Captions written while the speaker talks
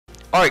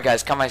Alright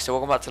guys, so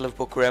welcome back to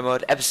Liverpool Career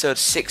Mode, episode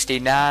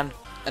 69.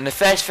 And the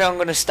first thing I'm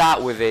going to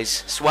start with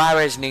is,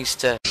 Suarez needs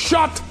to...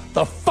 Shut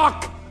the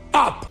fuck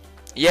up!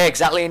 Yeah,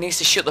 exactly, he needs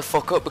to shut the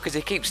fuck up because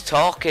he keeps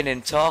talking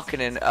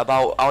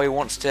about how he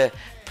wants to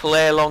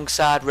play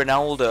alongside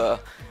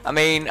Ronaldo. I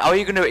mean, how are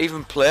you going to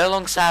even play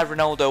alongside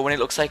Ronaldo when it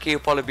looks like he'll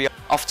probably be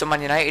off to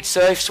Man United? So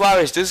if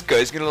Suarez does go,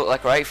 he's going to look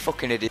like a right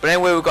fucking idiot. But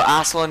anyway, we've got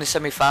Arsenal in the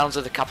semi-finals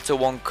of the Capital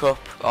One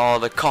Cup, or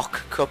the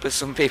Cock Cup as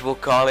some people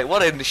call it.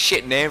 What a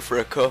shit name for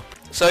a cup.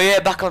 So yeah,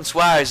 back on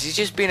Suarez, he's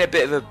just been a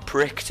bit of a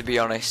prick, to be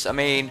honest. I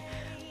mean,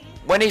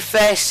 when he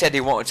first said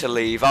he wanted to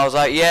leave, I was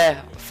like,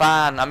 yeah,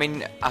 fine. I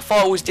mean, I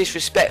thought it was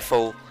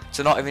disrespectful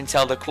to not even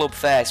tell the club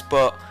first,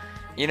 but...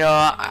 you know,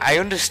 I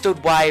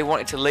understood why he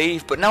wanted to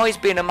leave, but now he's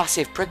been a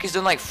massive prick. He's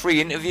done like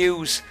 3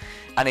 interviews,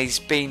 and he's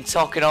been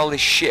talking all this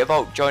shit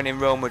about joining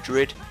Real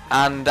Madrid,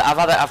 and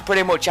I've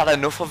pretty much had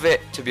enough of it,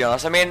 to be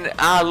honest. I mean,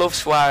 I love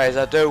Suarez,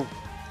 I do.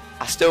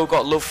 I still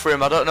got love for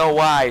him. I don't know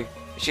why.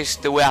 It's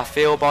just the way I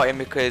feel about him,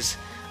 because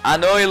I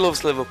know he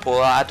loves Liverpool.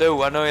 I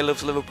do. I know he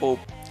loves Liverpool.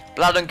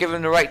 But I don't give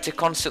him the right to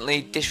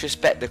constantly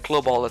disrespect the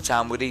club all the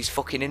time with these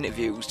fucking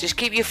interviews. Just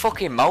keep your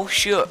fucking mouth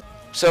shut.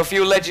 So a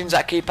few legends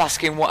that keep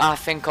asking what I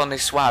think on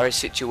this Suarez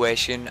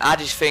situation. I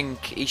just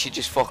think he should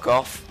just fuck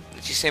off.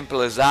 It's as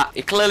simple as that.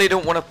 He clearly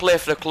don't want to play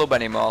for the club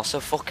anymore, so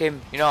fuck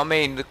him. You know what I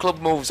mean? The club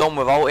moves on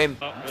without him.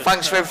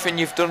 Thanks for everything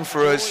you've done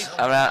for us.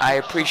 I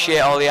appreciate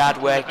all the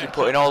hard work you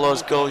put in, all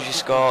those goals you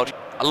scored.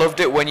 I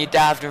loved it when you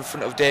dived in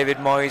front of David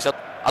Moyes.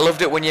 I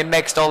loved it when you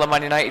mexed all the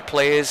Man United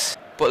players.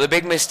 But the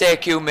big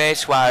mistake you made,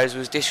 Suarez,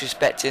 was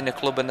disrespecting the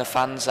club and the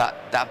fans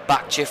that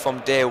backed you from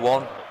day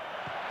one.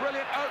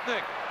 Brilliant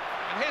opening.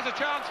 And here's a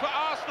chance for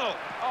Arsenal.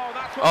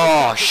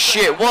 Oh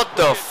shit, what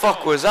the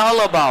fuck was that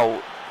all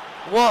about?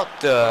 What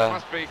the...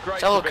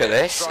 So look at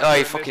this. Oh,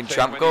 you fucking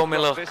tramp goal, me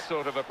look.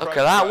 Look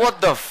at that, what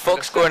the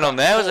fuck's going on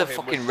there? There's a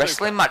fucking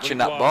wrestling match in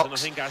that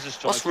box.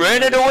 What's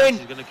Reina doing?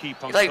 He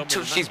like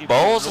touched his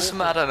balls or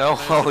something, I don't know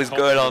what was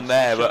going on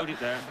there, but...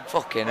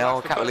 fucking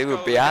hell, I can't believe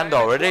we're behind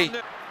already.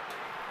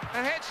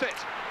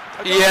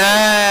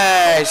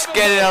 Yes,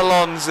 get it,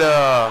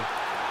 Alonso.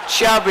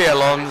 Xabi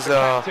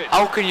Alonso.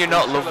 How can you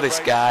not love this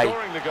guy?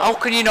 How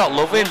can you not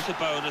love him?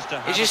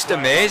 He's just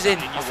amazing.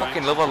 I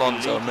fucking love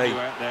Alonso, me.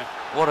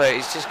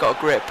 He's just got a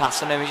great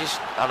pass on him.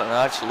 I don't know,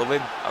 I just love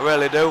him. I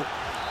really do.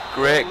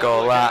 Great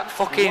goal, that.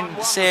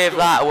 Fucking save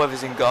that,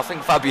 whoever's in goal. I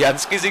think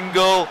Fabianski's in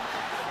goal.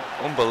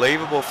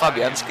 Unbelievable.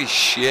 Fabianski's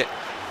shit.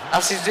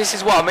 This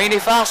is what I mean.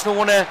 If Arsenal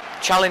want to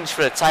challenge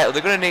for the title,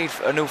 they're going to need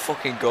a new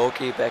fucking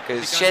goalkeeper,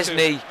 because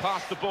Chesney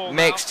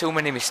makes too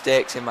many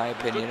mistakes, in my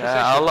opinion.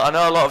 I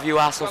know a lot of you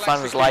Arsenal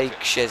fans like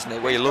Chesney,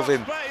 well, you love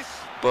him,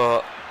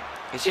 but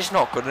he's just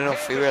not good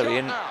enough. He really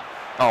isn't.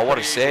 Oh, what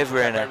a save,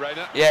 Reina.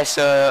 Yeah,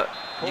 so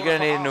you're going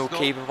to need a new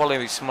keeper,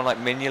 probably someone like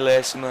Mignolet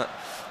or something,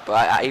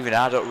 but even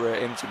I don't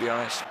rate him, to be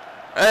honest.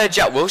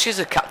 Jack Wilshere's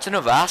the captain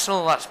of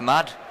Arsenal. That's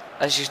mad.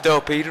 That's just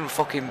dope. He didn't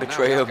fucking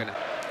betray him.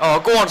 Oh,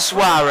 go on,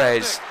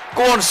 Suarez.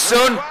 Go on,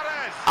 son.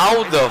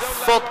 How the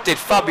fuck did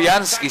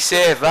Fabianski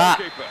save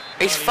that?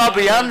 It's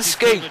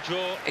Fabianski.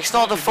 It's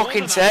not the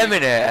fucking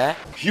Terminator.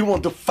 You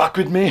want to fuck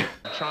with me?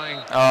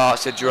 Oh,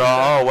 it's a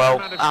draw. Oh,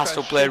 well.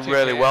 Arsenal played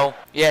really well.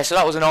 Yeah, so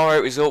that was an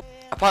alright result.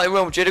 Apparently,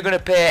 Real Madrid are going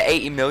to pay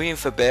 80 million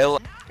for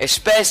Bale. If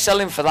Spurs sell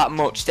him for that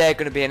much, they're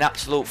going to be an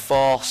absolute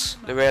force.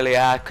 They really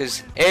are,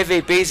 because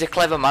AVB's a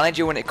clever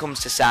manager when it comes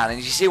to signings.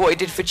 You see what he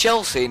did for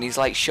Chelsea in his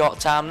short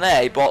time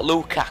there? He bought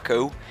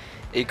Lukaku.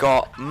 He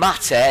got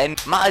Mata, and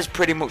Mata's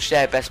pretty much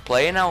their best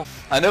player now.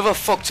 Another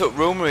fucked up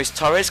rumour is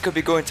Torres could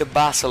be going to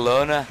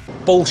Barcelona.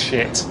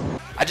 Bullshit.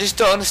 I just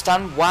don't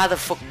understand why the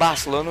fuck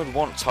Barcelona would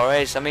want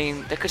Torres. I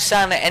mean, they could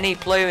sign any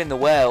player in the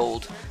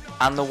world,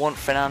 and they want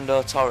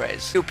Fernando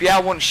Torres.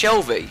 QPR wants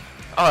Shelby.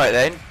 Alright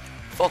then.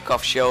 Fuck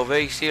off,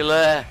 Shelby. See you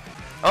later.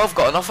 Oh, I've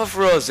got an offer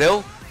for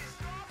Ozil.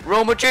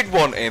 Real Madrid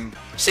want him.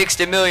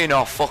 60 million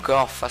off. Fuck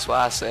off. That's what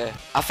I say.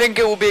 I think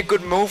it will be a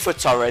good move for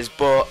Torres,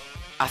 but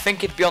I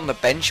think he'd be on the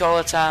bench all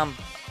the time.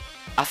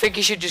 I think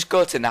he should just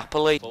go to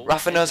Napoli.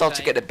 Rafa knows how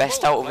to get the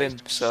best out of him,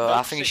 so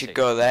I think he should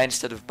go there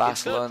instead of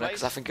Barcelona,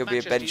 because I think he'll be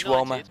a bench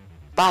warmer.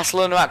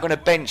 Barcelona aren't going to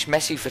bench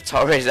Messi for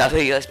Torres, I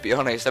think, let's be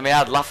honest. I mean,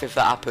 I'd laugh if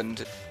that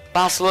happened.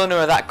 Barcelona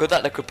are that good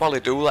that they could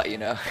probably do that, you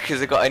know, because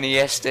they've got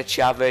Iniesta,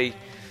 Xavi,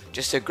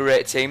 just a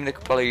great team. They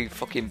could probably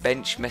fucking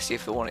bench Messi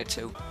if they wanted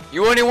to.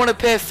 You only want to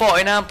pay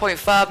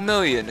 49.5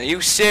 million? Are you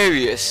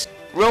serious?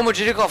 Real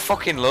Madrid have got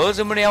fucking loads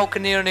of money, how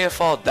can they only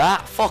afford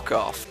that? Fuck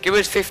off. Give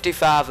us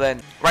 55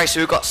 then. Right, so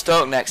we've got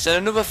Stoke next, and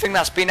another thing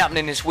that's been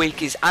happening this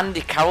week is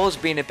Andy Carroll's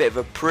been a bit of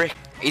a prick.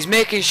 He's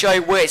making sure he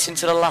waits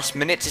until the last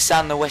minute to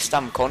sign the West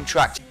Ham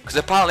contract, because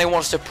apparently he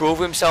wants to prove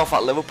himself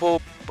at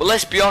Liverpool. But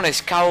let's be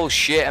honest, Carroll's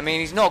shit. I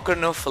mean, he's not good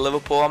enough for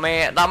Liverpool. I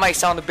mean, that might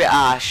sound a bit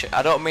harsh.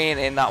 I don't mean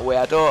it in that way.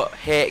 I don't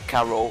hate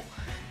Carroll,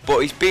 but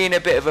he's being a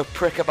bit of a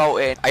prick about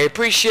it. I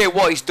appreciate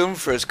what he's done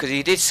for us, because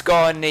he did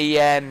score in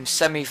the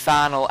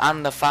semi-final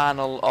and the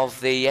final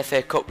of the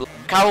FA Cup.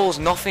 Carroll's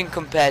nothing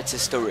compared to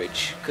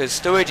Sturridge, because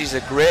Sturridge is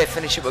a great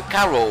finisher, but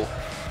Carroll,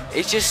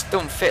 he just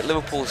don't fit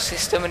Liverpool's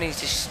system, and he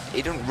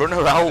doesn't run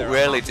her out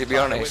really, to be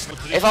honest.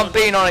 If I'm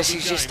being honest,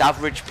 he's just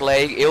average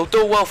play. He'll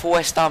do well for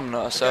West Ham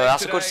though, so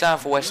that's a good sign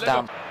for West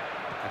Ham.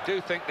 I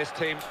do think this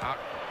team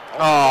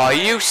Oh, are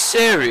you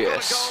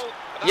serious?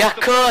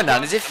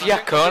 Yakonan, as if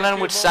Yakonan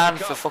would sign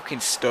for fucking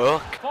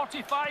Stoke.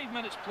 45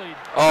 minutes played.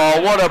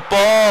 Oh, what a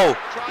ball!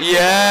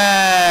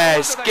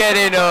 Yes! Get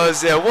in,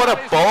 Ozil. What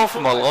a ball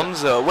from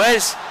Alonso.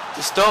 Where's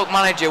the Stoke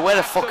manager? Where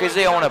the fuck is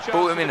he? I want to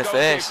boot him in the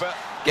face.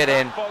 Get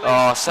in.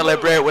 Oh,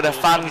 celebrate with the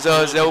fans,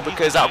 Ozil,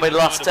 because that'll be the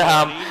last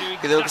time.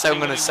 Because it looks like I'm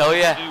going to sell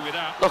you.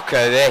 Look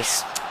at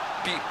this.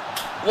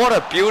 What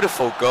a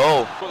beautiful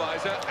goal.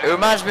 It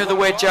reminds me of the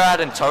way Gerrard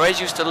and Torres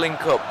used to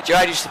link up.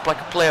 Gerrard used to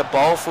play a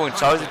ball through and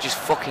Torres would just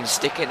fucking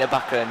stick it in the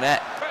back of the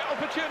net.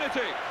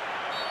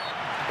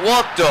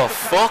 What the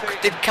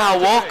fuck did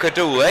Kyle Walker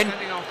do then?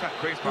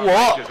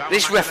 What?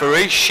 This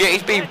referee shit,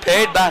 he's being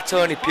paid by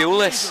Tony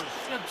Pulis.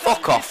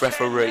 Fuck off,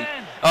 referee.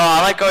 Oh,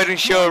 I like how he didn't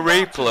show a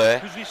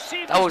replay.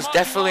 That was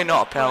definitely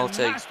not a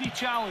penalty.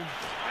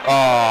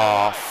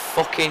 Oh,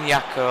 fucking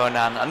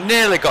Yakonan. I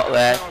nearly got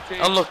there.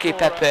 Unlucky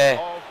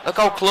Pepe. Look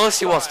how close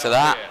he was to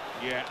that.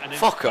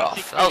 Fuck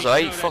off. That was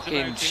a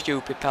fucking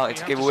stupid penalty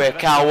to give away.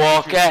 Kyle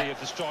Walker.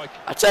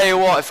 I tell you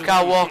what, if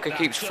Kyle Walker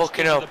keeps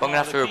fucking up, I'm going to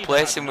have to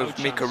replace him with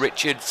Micah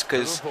Richards,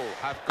 because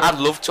I'd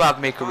love to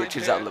have Micah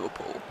Richards at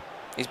Liverpool.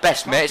 His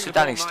best mate's with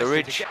Danny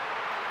Sturridge.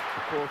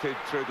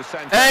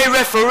 Hey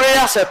referee,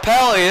 that's a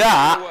penalty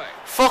that.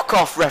 Fuck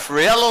off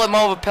referee, that looked like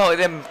more of a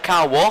penalty than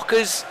Kyle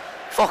Walker's.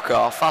 Fuck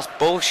off, that's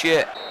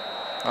bullshit.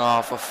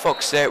 Oh, for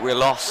fuck's sake, we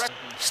lost.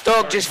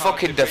 Stoke just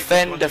fucking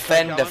defend.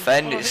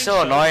 It's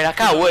so annoying. I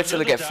can't wait till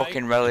they get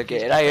fucking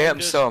relegated. I hate them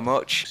so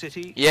much.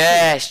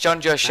 Yes, John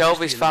Joe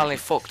Shelby's finally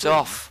fucked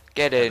off.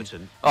 Get in.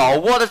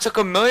 Oh, what? They took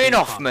 $1 million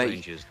off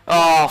me.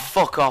 Oh,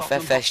 fuck off,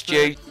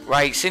 FSG.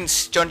 Right,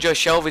 since John Joe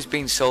Shelby's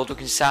been sold, we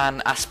can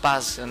sign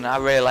Aspas, and I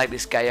really like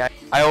this guy.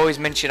 I always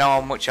mention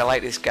how much I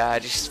like this guy. I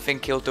just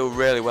think he'll do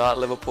really well at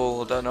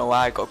Liverpool. I don't know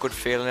why. I got a good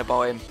feeling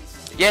about him.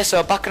 Yeah,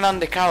 so back on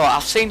Andy Carroll,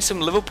 I've seen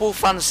some Liverpool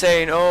fans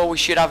saying, oh, we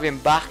should have him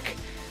back.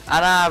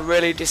 And I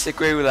really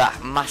disagree with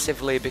that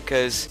massively,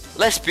 because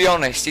let's be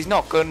honest, he's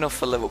not good enough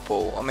for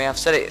Liverpool. I mean, I've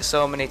said it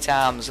so many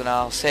times and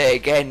I'll say it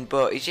again,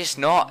 but he's just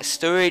not.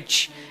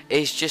 Sturridge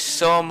is just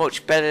so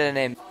much better than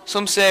him.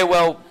 Some say,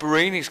 well,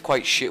 Barini's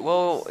quite shit.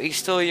 Well, he's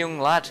still a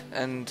young lad,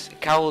 and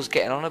Carroll's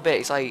getting on a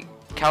bit. It's like,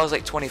 Carroll's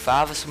like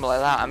 25 or something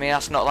like that. I mean,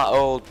 that's not that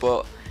old,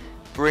 but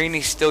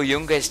Barini's still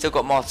younger, he's still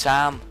got more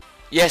time.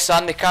 Yes,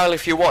 Andy Carroll,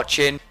 if you're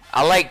watching,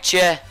 I liked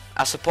you,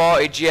 I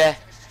supported you,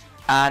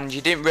 and you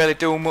didn't really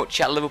do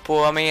much at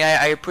Liverpool. I mean,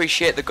 I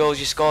appreciate the goals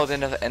you scored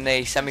in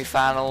the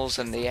semi-finals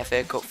and the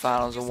FA Cup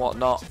finals and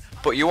whatnot,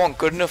 but you weren't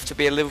good enough to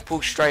be a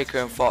Liverpool striker,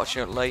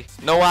 unfortunately.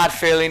 No hard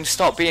feelings,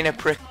 stop being a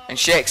prick, and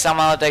shake Sam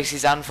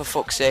Allardyce's hand for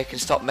fuck's sake and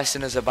stop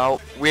messing us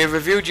about. We have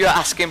reviewed your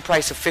asking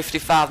price of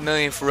 55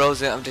 million for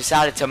Ozil and have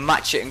decided to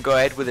match it and go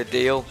ahead with a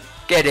deal.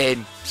 Get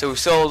in. So we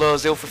sold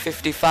Ozil for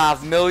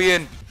 55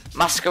 million.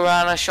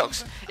 Mascherano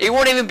shocks. He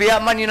won't even be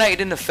at Man United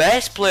in the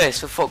first place,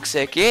 for fuck's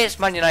sake. He hates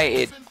Man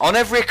United. On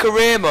every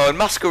career mode,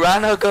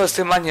 Mascherano goes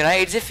to Man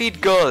United as if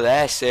he'd go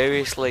there,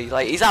 seriously.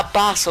 Like, he's at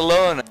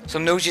Barcelona.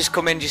 Some news just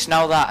come in just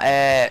now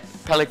that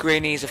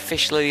Pellegrini is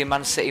officially the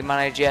Man City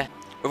manager.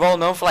 We've all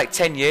known for like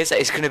 10 years that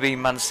he's going to be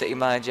Man City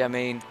manager. I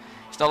mean,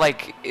 it's not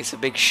like it's a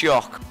big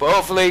shock. But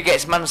hopefully he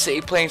gets Man City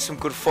playing some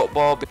good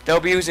football. They'll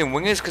be using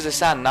wingers because they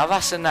signed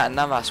Navas and that.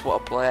 Navas,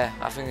 what a player.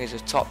 I think he's a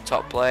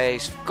top player.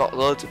 He's got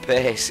loads of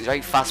pace. He's a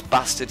very fast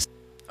bastard.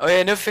 Oh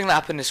yeah, another thing that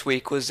happened this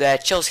week was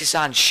Chelsea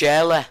signed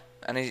Shirley.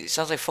 And it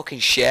sounds like fucking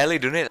Shirley,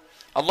 doesn't it?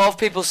 A lot of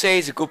people say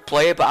he's a good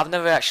player, but I've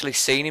never actually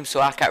seen him,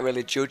 so I can't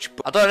really judge.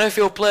 But I don't know if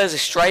he'll play as a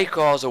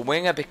striker or as a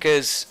winger,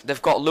 because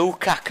they've got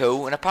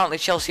Lukaku, and apparently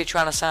Chelsea are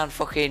trying to sign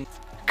fucking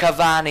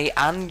Cavani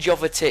and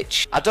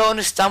Jovetic. I don't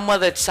understand why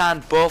they'd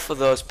signed both of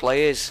those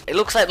players. It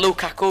looks like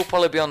Lukaku will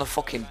probably be on the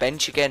fucking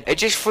bench again. It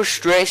just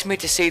frustrates me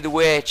to see the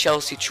way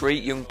Chelsea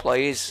treat young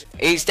players.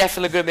 He's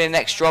definitely going to be the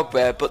next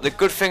Drogba, but the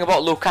good thing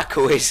about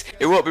Lukaku is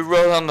he won't be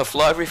rolling on the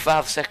floor every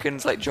 5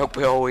 seconds like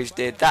Drogba always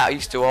did. That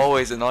used to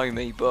always annoy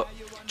me, but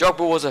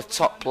Drogba was a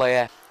top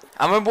player.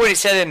 I remember when it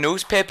said in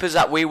newspapers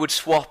that we would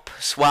swap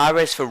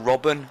Suarez for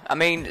Robben. I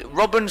mean,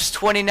 Robben's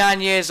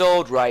 29 years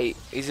old, right?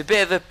 He's a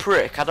bit of a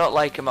prick. I don't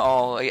like him at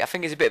all. I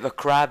think he's a bit of a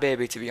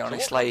crybaby, to be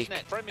honest. Like,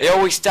 he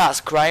always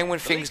starts crying when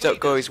things don't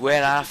go his way,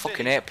 and I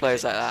fucking hate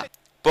players like that.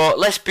 But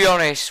let's be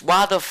honest,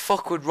 why the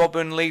fuck would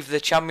Robben leave the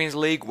Champions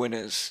League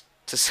winners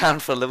to sign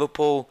for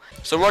Liverpool?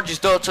 So Rodgers,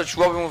 don't touch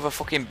Robben with a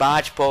fucking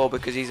barge pole,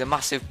 because he's a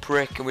massive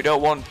prick, and we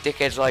don't want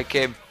dickheads like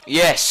him.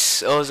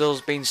 Yes,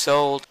 Ozil's been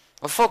sold.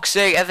 For fuck's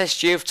sake,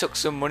 FSG have took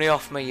some money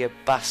off me, you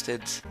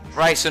bastards.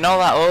 Right, so now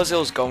that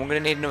Ozil's gone, we're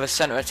going to need another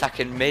centre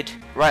attacking mid.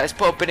 Right, let's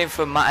put a bid in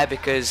for Matty,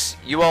 because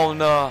you all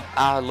know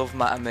I love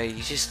Matty.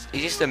 He's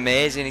just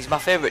amazing. He's my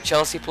favourite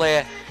Chelsea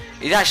player.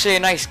 He's actually a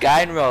nice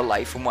guy in real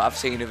life from what I've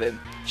seen of him.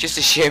 It's just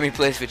a shame he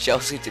plays for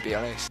Chelsea, to be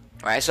honest.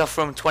 Right, it's off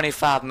from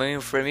 25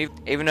 million for him,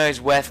 even though he's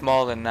worth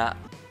more than that.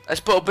 Let's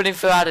put a bid in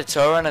for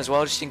Adetoran as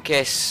well, just in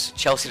case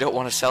Chelsea don't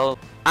want to sell him.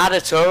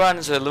 Ada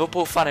Turan's a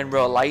Liverpool fan in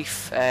real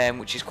life,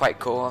 which is quite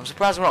cool. I'm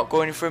surprised we're not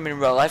going for him in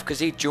real life because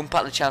he'd jump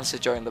at the chance to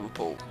join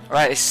Liverpool.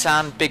 Right, it's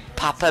San Big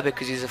Papa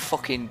because he's a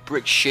fucking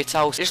brick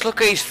shithouse. Just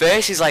look at his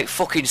face, he's like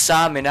fucking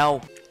Sam me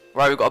now.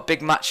 Right, we've got a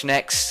big match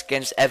next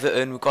against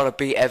Everton. We've got to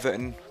beat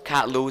Everton.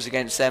 Can't lose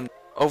against them.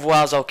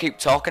 Otherwise, I'll keep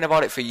talking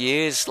about it for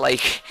years.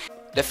 Like,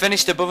 they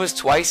finished above us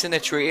twice and they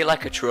treat it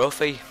like a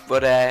trophy.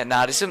 But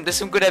nah, there's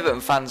some good Everton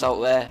fans out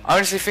there. I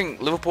honestly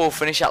think Liverpool will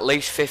finish at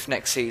least 5th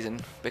next season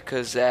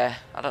because I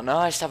don't know.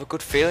 I just have a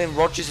good feeling.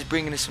 Rodgers is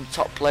bringing in some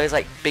top players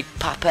like Big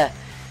Papa.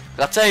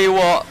 But I tell you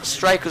what,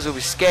 strikers will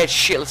be scared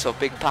shitless of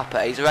Big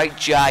Papa. He's a right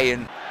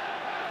giant.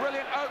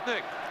 Brilliant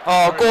opening.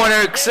 Oh, go on,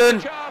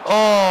 Ericsson.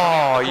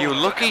 Oh, you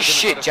lucky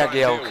shit,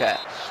 Jagielka.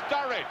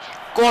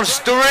 Sturridge. Go on,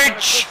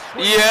 Sturridge!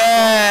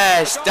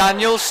 Yes!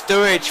 Daniel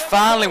Sturridge,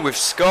 finally we've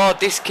scored.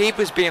 This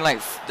keeper's been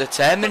like the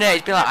Terminator,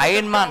 he's been like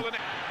Iron Man.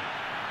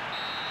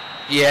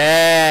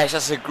 Yes,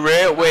 that's a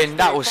great win.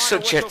 That was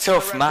such a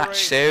tough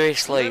match,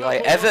 seriously.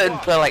 Like, Everton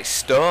play like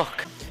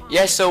Stoke.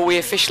 Yeah, so we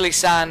officially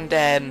signed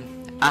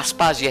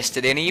Aspas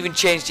yesterday, and he even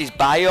changed his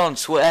bio on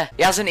Twitter.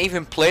 He hasn't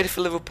even played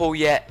for Liverpool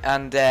yet,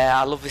 and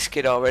I love this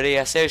kid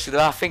already. Seriously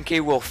though, I think he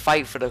will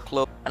fight for the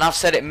club. And I've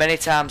said it many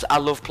times, I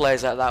love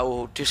players like that who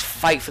will just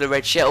fight for the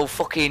red shirt, who'll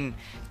fucking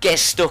get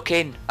stuck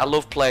in. I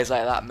love players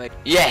like that, mate.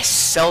 Yes,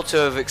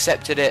 Celta have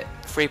accepted it.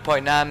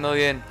 3.9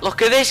 million.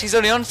 Look at this, he's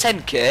only on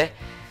 10k.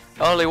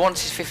 Only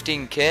wants his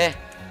 15k.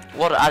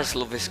 I just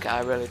love this guy,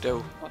 I really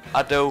do.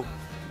 I do.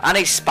 And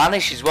he's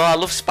Spanish as well. I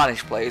love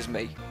Spanish players,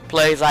 me.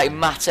 Players like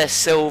Mata,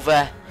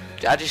 Silva.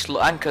 I just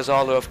love, and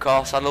Cazorla, of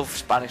course. I love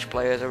Spanish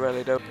players, I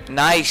really do.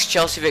 Nice,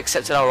 Chelsea have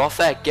accepted our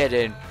offer. Get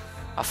in.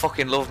 I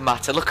fucking love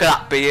Mata. Look at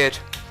that beard.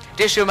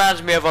 This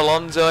reminds me of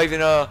Alonso, even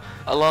though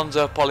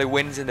Alonso probably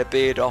wins in the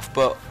beard off,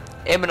 but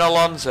him and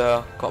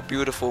Alonso got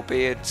beautiful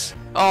beards.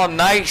 Oh,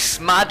 nice.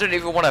 Matt don't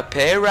even want a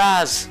pay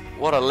rise.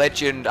 What a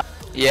legend.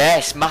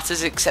 Yes,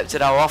 Mata's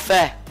accepted our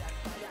offer.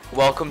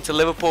 Welcome to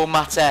Liverpool,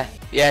 Mata.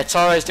 Yeah,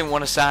 Torres didn't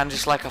want to sign,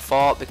 just like I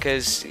thought,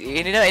 because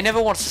he never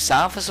wants to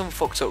sign for some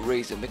fucked up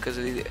reason because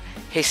of the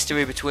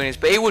history between us.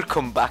 But he would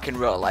come back in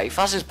real life.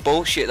 That's just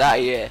bullshit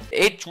that year.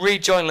 He'd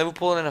rejoin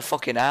Liverpool in a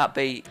fucking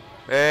heartbeat.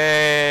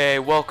 Hey,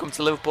 welcome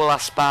to Liverpool,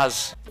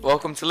 Aspas.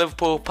 Welcome to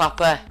Liverpool,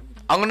 Papa.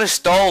 I'm going to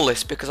stall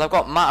this because I've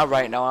got Mata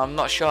right now. I'm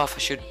not sure if I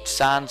should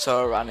sign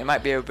Soran. It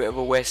might be a bit of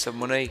a waste of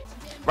money.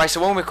 Right,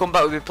 so when we come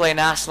back, we'll be playing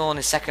Arsenal in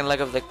the second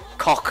leg of the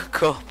Cock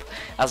Cup,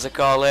 as they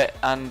call it,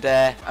 and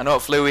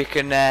hopefully we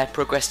can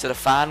progress to the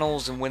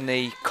finals and win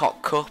the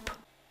Cock Cup.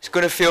 It's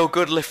going to feel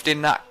good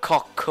lifting that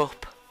Cock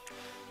Cup.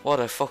 What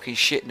a fucking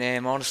shit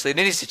name, honestly. It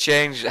needs to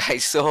change.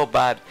 It's so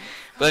bad.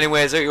 But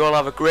anyways, I hope you all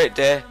have a great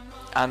day,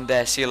 and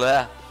see you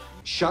later.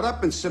 Shut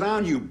up and sit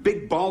down, you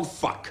big bald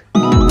fuck.